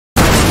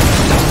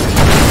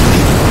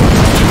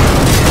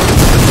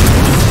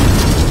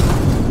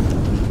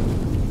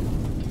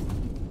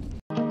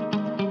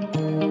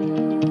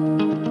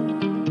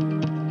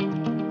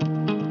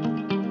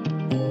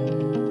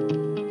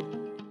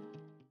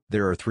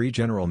are three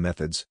general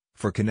methods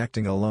for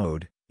connecting a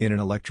load in an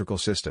electrical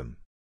system.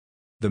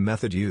 The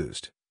method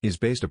used is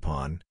based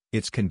upon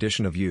its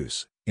condition of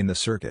use in the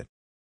circuit.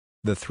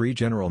 The three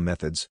general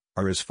methods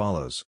are as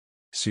follows: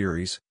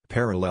 series,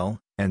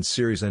 parallel, and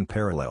series and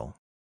parallel.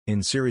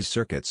 In series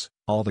circuits,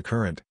 all the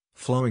current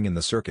flowing in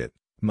the circuit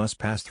must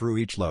pass through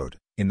each load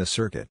in the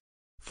circuit.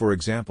 For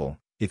example,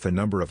 if a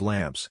number of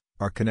lamps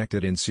are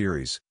connected in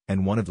series,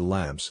 and one of the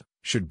lamps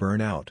should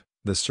burn out,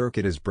 the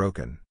circuit is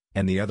broken,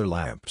 and the other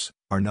lamps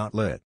are not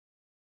lit.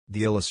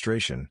 The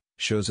illustration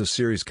shows a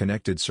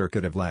series-connected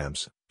circuit of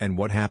lamps, and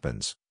what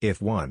happens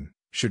if one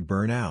should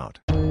burn out.